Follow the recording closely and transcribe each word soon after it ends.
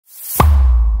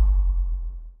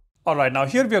Alright, now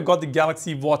here we have got the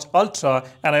Galaxy Watch Ultra,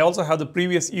 and I also have the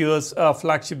previous year's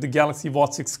flagship, the Galaxy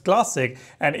Watch 6 Classic.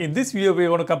 And in this video, we're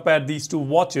going to compare these two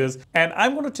watches, and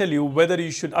I'm going to tell you whether you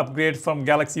should upgrade from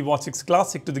Galaxy Watch 6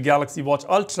 Classic to the Galaxy Watch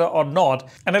Ultra or not.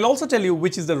 And I'll also tell you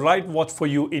which is the right watch for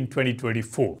you in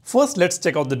 2024. First, let's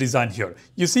check out the design here.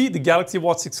 You see, the Galaxy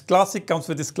Watch 6 Classic comes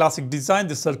with this classic design,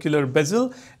 the circular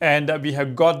bezel, and we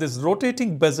have got this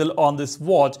rotating bezel on this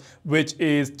watch, which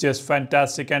is just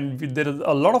fantastic. And there is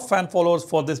a lot of fan followers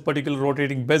for this particular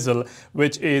rotating bezel,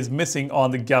 which is missing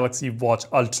on the Galaxy Watch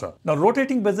Ultra. Now,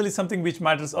 rotating bezel is something which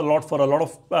matters a lot for a lot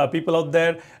of people out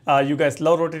there. You guys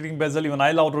love rotating bezel, even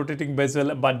I love rotating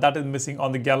bezel, but that is missing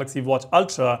on the Galaxy Watch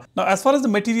Ultra. Now, as far as the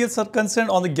materials are concerned,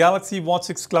 on the Galaxy Watch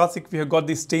 6 Classic, we have got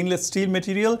the stainless steel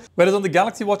material, whereas on the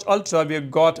Galaxy Watch Ultra, we have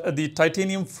got the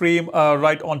titanium frame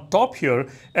right on top here,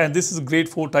 and this is grade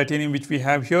 4 titanium which we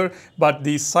have here, but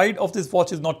the side of this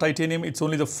watch is not titanium, it's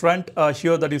only the front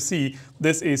here that you see.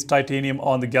 This is titanium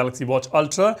on the Galaxy Watch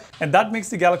Ultra, and that makes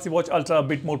the Galaxy Watch Ultra a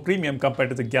bit more premium compared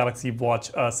to the Galaxy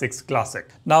Watch 6 Classic.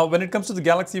 Now, when it comes to the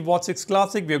Galaxy Watch 6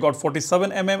 Classic, we have got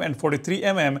 47mm and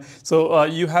 43mm, so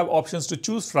you have options to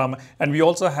choose from, and we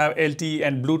also have LTE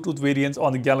and Bluetooth variants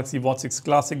on the Galaxy Watch 6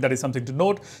 Classic. That is something to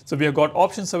note. So we have got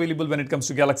options available when it comes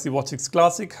to Galaxy Watch 6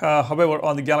 Classic. However,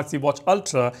 on the Galaxy Watch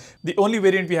Ultra, the only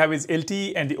variant we have is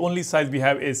LTE, and the only size we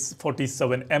have is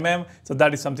 47mm, so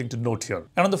that is something to note here.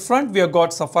 And on the front, we have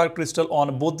got sapphire crystal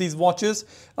on both these watches.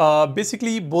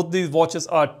 Basically, both these watches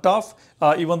are tough.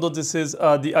 Even though this is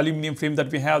the aluminum frame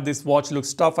that we have, this watch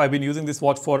looks tough. I've been using this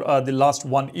watch for the last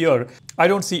 1 year. I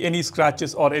don't see any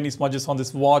scratches or any smudges on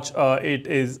this watch. It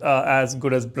is as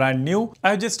good as brand new.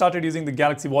 I just started using the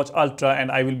Galaxy Watch Ultra,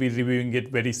 and I will be reviewing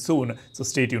it very soon, so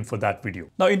stay tuned for that video.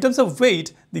 Now, in terms of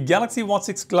weight, the Galaxy Watch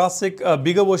 6 Classic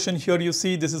bigger version here, you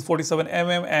see this is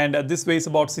 47mm, and this weighs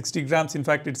about 60 grams. In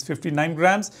fact, it's 59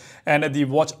 grams, and the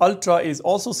Watch Ultra is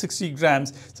also 60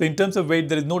 grams. So in terms of weight,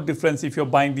 there is no difference if you're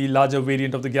buying the larger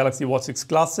variant of the Galaxy Watch 6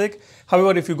 Classic.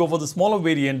 However, if you go for the smaller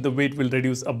variant, the weight will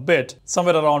reduce a bit.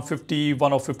 Somewhere around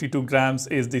 51 or 52 grams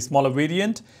is the smaller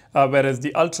variant, whereas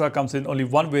the Ultra comes in only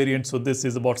one variant, so this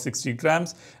is about 60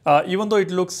 grams. Even though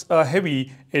it looks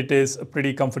heavy, it is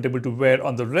pretty comfortable to wear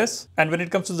on the wrist. And when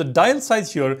it comes to the dial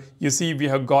size here, you see we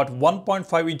have got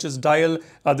 1.5 inches dial.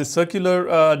 The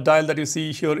circular dial that you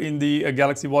see here in the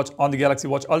Galaxy Watch on the Galaxy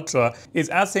Watch Ultra is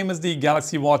as same as the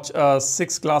Galaxy Watch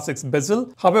 6 Classic's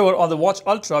bezel. However, on the Watch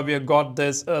Ultra, we have got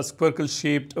this spherical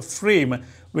shaped frame,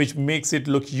 which makes it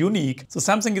look unique. So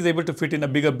Samsung is able to fit in a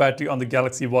bigger battery on the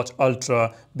Galaxy Watch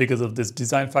Ultra because of this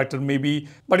design factor maybe.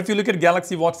 But if you look at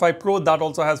Galaxy Watch 5 Pro, that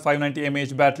also has 590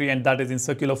 mAh battery, and that is in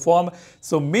circular form.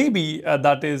 So maybe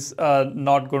that is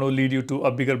not going to lead you to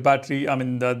a bigger battery. I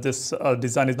mean, this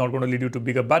design is not going to lead you to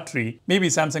bigger battery. Maybe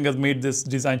Samsung has made this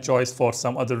design choice for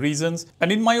some other reasons.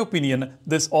 And in my opinion,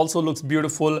 this also looks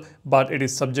beautiful, but it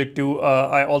is subject to,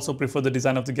 I also prefer the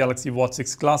design of the Galaxy Watch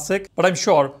 6 Classic. But I'm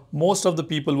sure most of the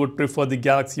people would prefer the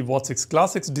Galaxy Watch 6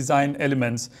 Classic's design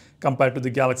elements compared to the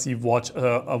Galaxy Watch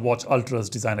Ultra's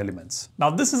design elements.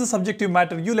 Now, this is a subjective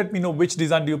matter. You let me know which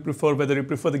design do you prefer, whether you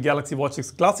prefer the Galaxy Watch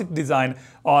 6 Classic design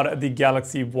or the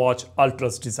Galaxy Watch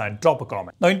Ultra's design. Drop a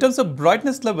comment. Now, in terms of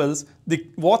brightness levels, the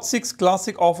Watch 6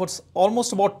 Classic offers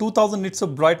almost about 2000 nits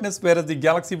of brightness, whereas the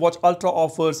Galaxy Watch Ultra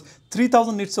offers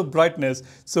 3000 nits of brightness.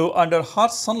 So under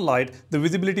harsh sunlight, the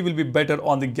visibility will be better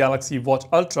on the Galaxy Watch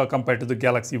Ultra compared to the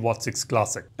Galaxy Watch 6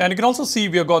 Classic. And you can also see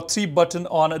we have got 3 buttons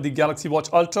on the Galaxy Watch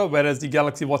Ultra, whereas the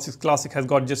Galaxy Watch 6 Classic has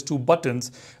got just 2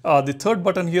 buttons. The third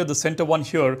button here, the center one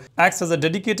here, acts as a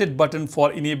dedicated button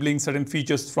for enabling certain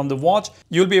features from the watch.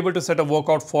 You'll be able to set a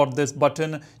workout for this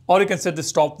button, or you can set the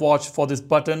stopwatch for this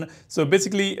button. So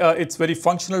basically, it's very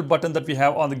functional button that we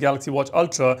have on the Galaxy Watch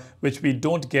Ultra, which we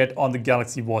don't get on the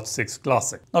Galaxy Watch 6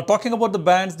 Classic. Now, talking about the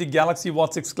bands, the Galaxy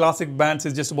Watch 6 Classic bands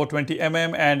is just about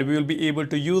 20mm, and we will be able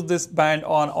to use this band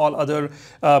on all other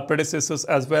predecessors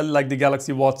as well, like the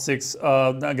Galaxy Watch 6,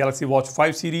 Galaxy Watch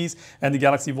 5 series and the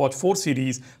Galaxy Watch 4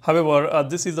 series. However,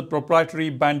 this is the proprietary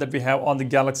band that we have on the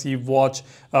Galaxy Watch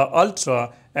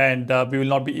Ultra, and we will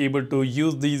not be able to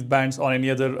use these bands on any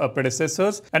other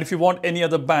predecessors. And if you want any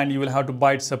other band, you will have to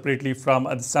buy it separately from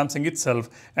the Samsung itself.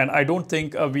 And I don't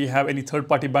think we have any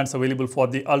third-party bands available for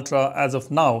the Ultra as of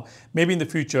now. Maybe in the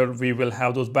future we will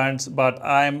have those bands, but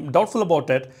I'm doubtful about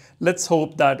it. Let's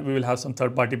hope that we will have some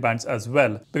third-party bands as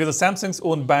well, because the Samsung's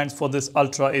own bands for this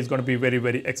Ultra is going to be very,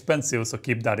 very expensive, so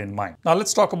keep that in mind. Now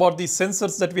let's talk about the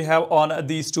sensors that we have on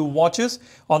these two watches.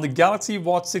 On the Galaxy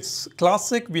Watch 6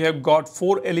 Classic, we have got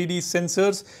 4 LED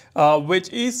sensors, which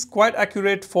is quite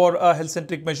accurate for a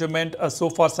health-centric measurement. So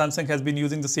far, Samsung has been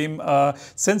using the same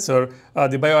sensor,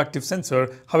 the bioactive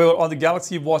sensor. However, on the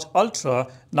Galaxy Watch Ultra,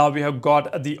 now we have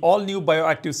got the all-new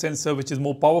bioactive sensor, which is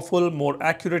more powerful, more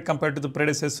accurate compared to the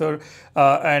predecessor.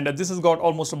 And this has got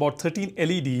almost about 13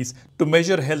 LEDs to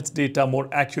measure health data more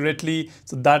accurately.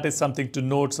 So that is something to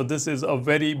note. So this is a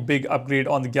very big upgrade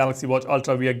on the Galaxy Watch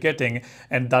Ultra we are getting,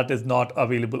 and that is not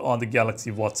available on the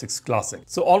Galaxy Watch 6 Classic.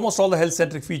 So almost all the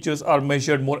health-centric features are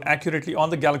measured more accurately on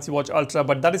the Galaxy Watch Ultra,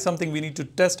 but that is something we need to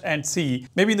test and see.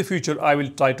 Maybe in the future, I will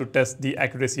try to test the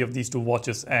accuracy of these two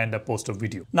watches and post a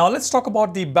video. Now let's talk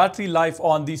about the battery life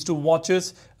on these two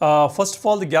watches. First of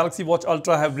all, the Galaxy Watch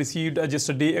Ultra I have received just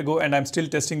a day ago, and I'm still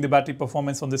testing the battery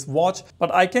performance on this watch.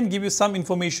 But I can give you some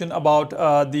information about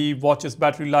the watch's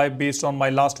battery life based on my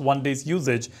last 1 day's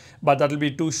usage. But that will be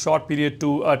too short period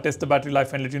to test the battery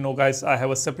life and let you know, guys. I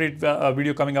have a separate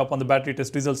video coming up on the battery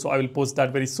test results, so I will post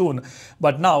that very soon.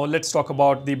 But now let's talk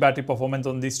about the battery performance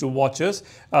on these two watches.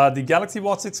 The Galaxy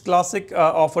Watch 6 Classic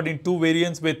offered in two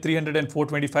variants with 300 and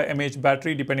 425 mAh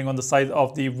battery depending on the size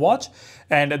of the watch.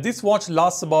 And this watch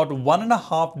lasts about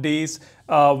 1.5 days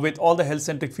with all the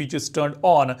health-centric features turned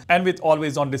on and with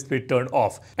always-on display turned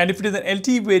off. And if it is an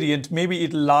LTE variant, maybe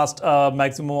it will last a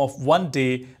maximum of 1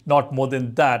 day, not more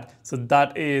than that. So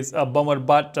that is a bummer,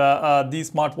 but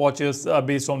these smartwatches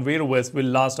based on Wear OS will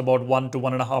last about 1 to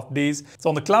 1.5 days. So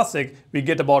on the Classic, we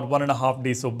get about 1.5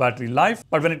 days of battery life.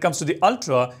 But when it comes to the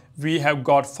Ultra, we have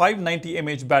got 590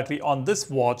 mAh battery on this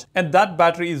watch, and that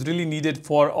battery is really needed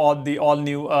for all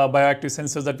new bioactive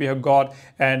sensors that we have got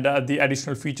and the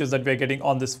additional features that we are getting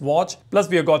on this watch. Plus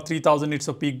we have got 3000 nits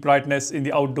of peak brightness in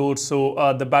the outdoors,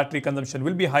 so the battery consumption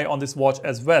will be high on this watch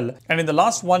as well. And in the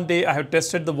last 1 day, I have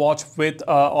tested the watch with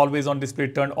always on display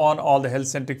turned on, all the health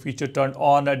centric feature turned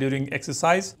on during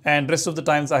exercise, and rest of the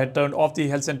times I had turned off the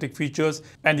health centric features,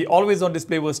 and the always on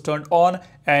display was turned on.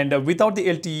 And without the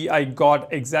LTE, I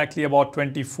got exactly about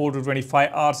 24 to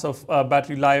 25 hours of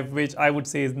battery life, which I would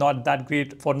say is not that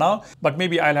great for now. But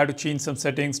maybe I'll have to change some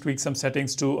settings, tweak some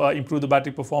settings to improve the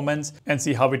battery performance and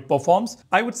see how it performs.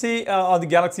 I would say on the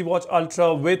Galaxy Watch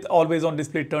Ultra with always on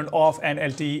display turned off and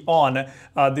LTE on,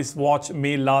 this watch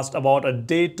may last about a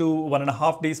day to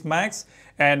 1.5 days max.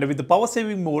 And with the power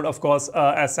saving mode, of course,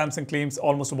 as Samsung claims,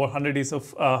 almost about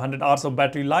 100 hours of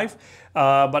battery life.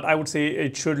 But I would say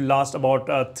it should last about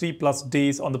 3+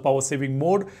 days on the power saving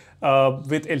mode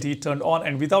with LTE turned on,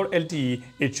 and without LTE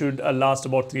it should last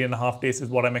about 3.5 days is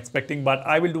what I'm expecting. But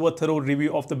I will do a thorough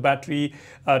review of the battery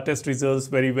test results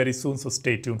very soon, so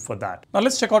stay tuned for that. Now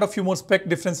let's check out a few more spec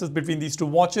differences between these two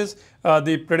watches.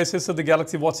 The predecessor, the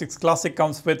Galaxy Watch 6 Classic,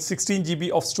 comes with 16 GB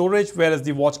of storage, whereas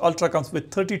the Watch Ultra comes with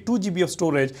 32 GB of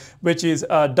storage, which is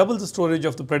double the storage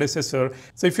of the predecessor.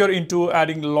 So if you're into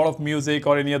adding a lot of music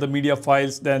or any other media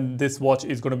files, then this watch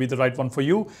is going to be the right one for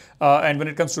you. And when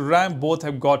it comes to RAM, both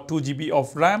have got 2 GB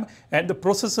of RAM, and the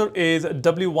processor is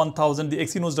W1000, the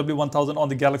Exynos W1000 on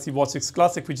the Galaxy Watch 6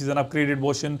 Classic, which is an upgraded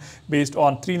version based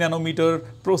on 3nm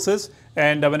process.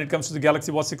 And when it comes to the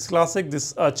Galaxy Watch 6 Classic,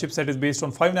 this chipset is based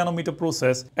on 5nm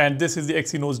process, and this is the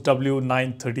Exynos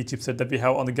W930 chipset that we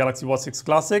have on the Galaxy Watch 6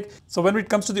 Classic. So when it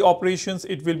comes to the operations,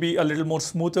 it will be a little more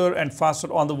smoother and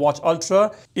faster on the Watch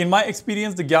Ultra. In my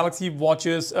experience, the Galaxy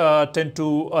watches tend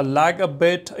to lag a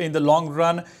bit in the long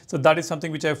run. So that is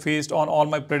something which I have faced on all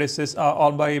my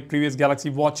previous Galaxy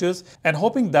watches, and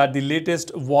hoping that the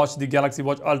latest watch, the Galaxy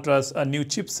Watch Ultra's new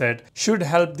chipset, should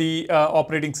help the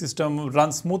operating system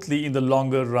run smoothly in the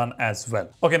longer run as well.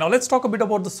 Okay, now let's talk a bit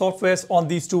about the softwares on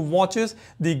these two watches.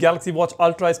 The Galaxy Watch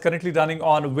Ultra is currently running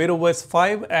on Wear OS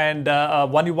 5 and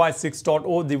One UI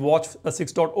 6.0, the Watch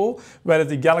 6.0, whereas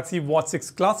the Galaxy Watch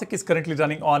 6 Classic is currently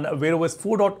running on Wear OS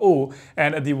 4.0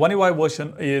 and the One UI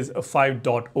version is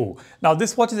 5.0. Now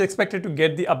this watch is expected to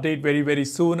get the update very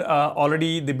soon.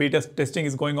 Already the beta testing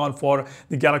is going on for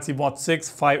the Galaxy Watch 6,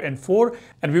 5 and 4,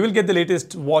 and we will get the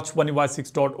latest Watch One UI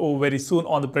 6.0 very soon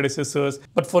on the predecessors.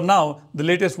 But for now, the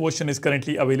latest version is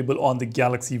currently available on the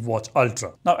Galaxy Watch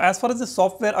Ultra. Now, as far as the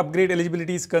software upgrade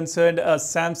eligibility is concerned,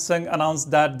 Samsung announced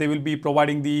that they will be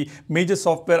providing the major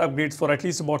software upgrades for at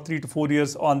least about 3 to 4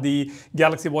 years on the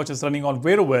Galaxy watches running on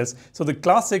Wear OS. So the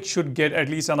Classic should get at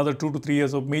least another 2 to 3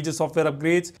 years of major software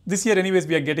upgrades. This year anyways,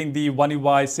 we are getting the One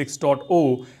UI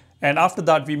 6.0. And after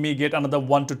that, we may get another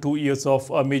 1 to 2 years of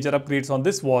major upgrades on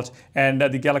this watch. And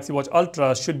the Galaxy Watch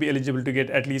Ultra should be eligible to get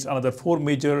at least another 4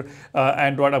 major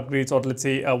Android upgrades, or let's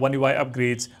say One UI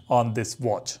upgrades on this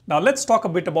watch. Now let's talk a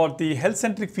bit about the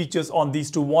health-centric features on these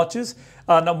two watches.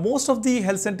 Now, most of the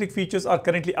health-centric features are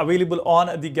currently available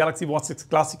on the Galaxy Watch 6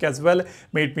 Classic as well.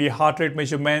 May it be heart rate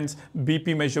measurements,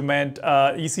 BP measurement,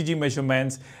 ECG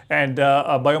measurements, and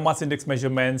biomass index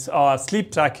measurements,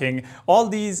 sleep tracking. All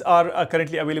these are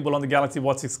currently available on the Galaxy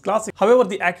Watch 6 Classic. However,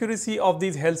 the accuracy of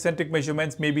these health-centric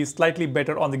measurements may be slightly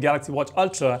better on the Galaxy Watch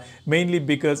Ultra, mainly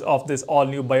because of this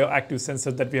all-new bioactive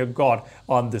sensor that we have got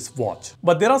on this watch.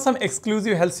 But there are some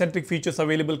exclusive health-centric features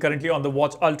available currently on the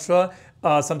Watch Ultra,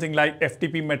 something like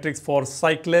FTP metrics for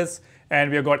cyclists, and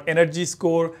we have got energy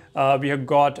score, we have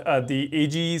got the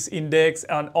AGEs index,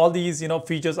 and all these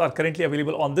features are currently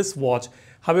available on this watch.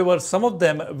 However, some of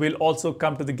them will also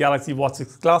come to the Galaxy Watch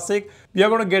 6 Classic. We are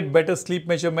going to get better sleep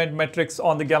measurement metrics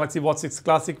on the Galaxy Watch 6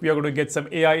 Classic. We are going to get some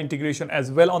AI integration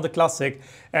as well on the Classic,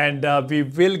 and we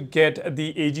will get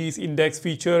the AGEs index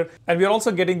feature, and we are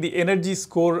also getting the energy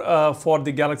score for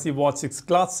the Galaxy Watch 6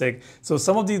 Classic. So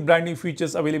some of these brand new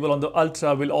features available on the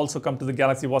Ultra will also come to the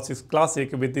Galaxy Watch 6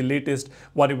 Classic with the latest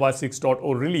One UI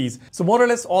 6.0 release. So more or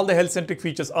less all the health-centric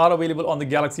features are available on the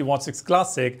Galaxy Watch 6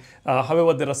 Classic.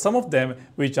 However, there are some of them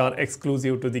which are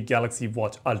exclusive to the Galaxy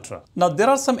Watch Ultra. Now, there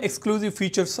are some exclusive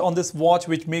features on this watch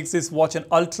which makes this watch an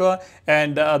Ultra,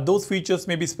 and those features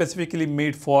may be specifically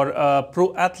made for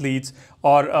pro athletes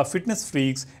or fitness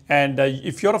freaks. And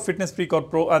if you're a fitness freak or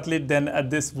pro athlete, then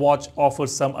this watch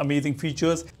offers some amazing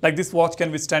features. Like, this watch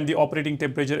can withstand the operating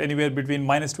temperature anywhere between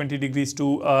 -20 degrees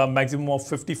to a maximum of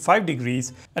 55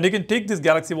 degrees. And you can take this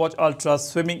Galaxy Watch Ultra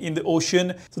swimming in the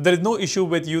ocean. So there is no issue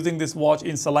with using this watch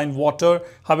in saline water.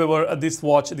 However, this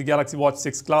watch, the Galaxy Watch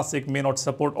 6 Classic, may not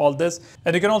support all this.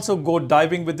 And you can also go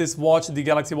diving with this watch, the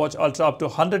Galaxy Watch Ultra, up to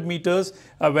 100 meters,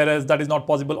 whereas that is not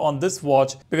possible on this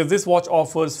watch, because this watch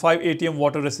offers 5 ATM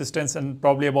water resistance and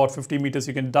probably about 50 meters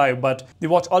you can dive, but the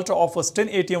Watch Ultra offers 10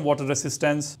 ATM water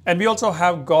resistance. And we also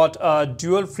have got a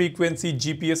dual frequency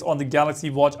GPS on the Galaxy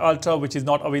Watch Ultra, which is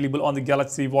not available on the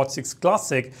Galaxy Watch 6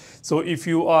 Classic. So if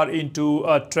you are into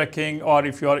trekking, or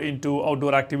if you are into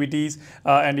outdoor activities,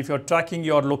 and if you're tracking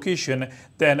your location,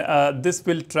 then this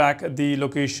will track the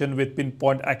location with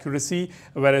pinpoint accuracy,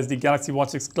 whereas the Galaxy Watch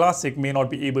 6 Classic may not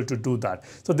be able to do that.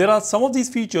 So there are some of these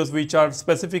features which are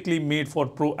specifically made for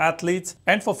pro athletes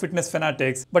and for fitness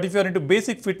fanatics. But if you're into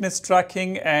basic fitness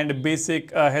tracking and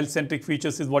basic health-centric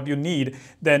features is what you need,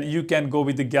 then you can go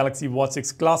with the Galaxy Watch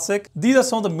 6 Classic. These are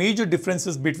some of the major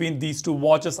differences between these two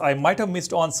watches. I might have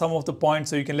missed on some of the points,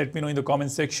 so you can let me know in the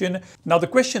comment section. Now the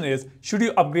question is, should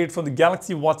you upgrade from the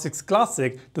Galaxy Watch 6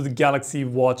 Classic to the Galaxy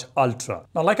Watch Ultra?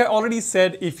 Now, like I already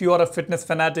said, if you are a fitness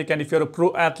fanatic and if you're a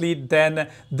pro athlete, then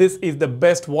this is the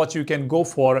best watch you can go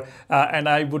for, and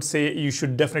I would say you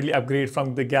should definitely upgrade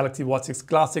from the Galaxy Watch 6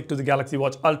 Classic to the Galaxy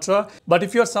Watch Ultra. But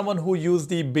if you're someone who uses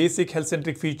the basic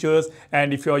health-centric features,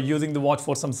 and if you're using the watch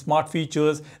for some smart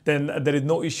features, then there is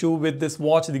no issue with this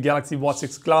watch. The Galaxy Watch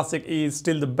 6 Classic is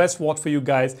still the best watch for you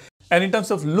guys. And in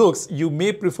terms of looks, you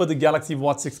may prefer the Galaxy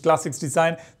Watch 6 Classic's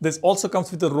design. This also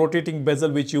comes with a rotating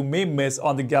bezel, which you may miss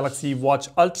on the Galaxy Watch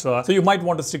Ultra. So you might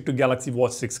want to stick to Galaxy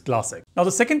Watch 6 Classic. Now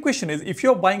the second question is, if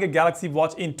you're buying a Galaxy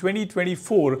Watch in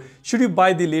 2024, should you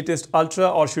buy the latest Ultra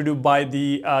or should you buy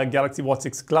the Galaxy Watch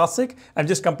 6 Classic? I'm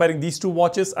just comparing these two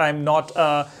watches. I'm not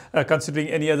considering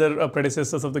any other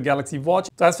predecessors of the Galaxy Watch.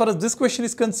 So as far as this question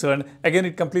is concerned, again,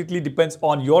 it completely depends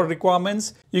on your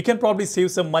requirements. You can probably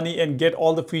save some money and get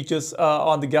all the features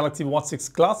on the Galaxy Watch 6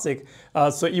 Classic.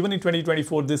 So even in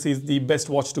 2024, this is the best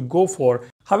watch to go for.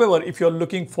 However, if you're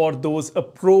looking for those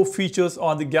pro features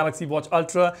on the Galaxy Watch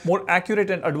Ultra, more accurate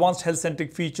and advanced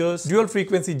health-centric features, dual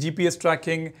frequency GPS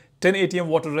tracking, 10 ATM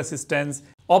water resistance,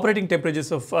 operating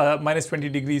temperatures of -20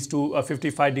 degrees to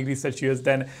 55 degrees Celsius,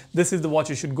 then this is the watch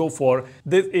you should go for.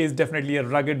 This is definitely a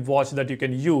rugged watch that you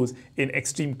can use in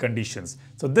extreme conditions.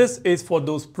 So this is for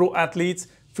those pro athletes,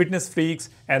 fitness freaks,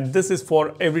 and this is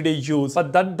for everyday use.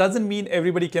 But that doesn't mean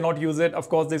everybody cannot use it. Of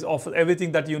course, this offers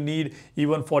everything that you need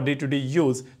even for day-to-day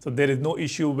use. So there is no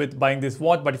issue with buying this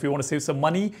watch. But if you want to save some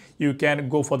money, you can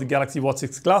go for the Galaxy Watch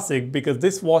 6 Classic, because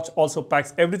this watch also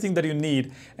packs everything that you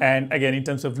need. And again, in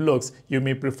terms of looks, you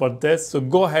may prefer this. So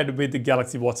go ahead with the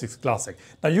Galaxy Watch 6 Classic.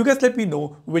 Now you guys let me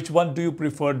know which one do you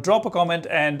prefer. Drop a comment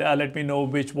and let me know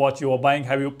which watch you are buying.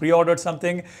 Have you pre-ordered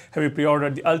something? Have you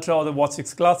pre-ordered the Ultra or the Watch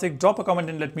 6 Classic? Drop a comment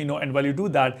and let me know. And while you do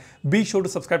that, be sure to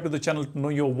subscribe to the channel to know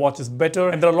your watches better.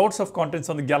 And there are lots of contents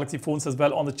on the Galaxy phones as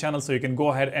well on the channel, so you can go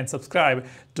ahead and subscribe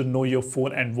to know your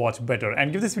phone and watch better.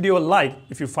 And give this video a like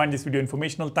if you find this video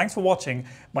informational. Thanks for watching.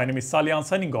 My name is Salian,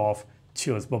 signing off.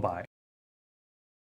 Cheers. Bye-bye.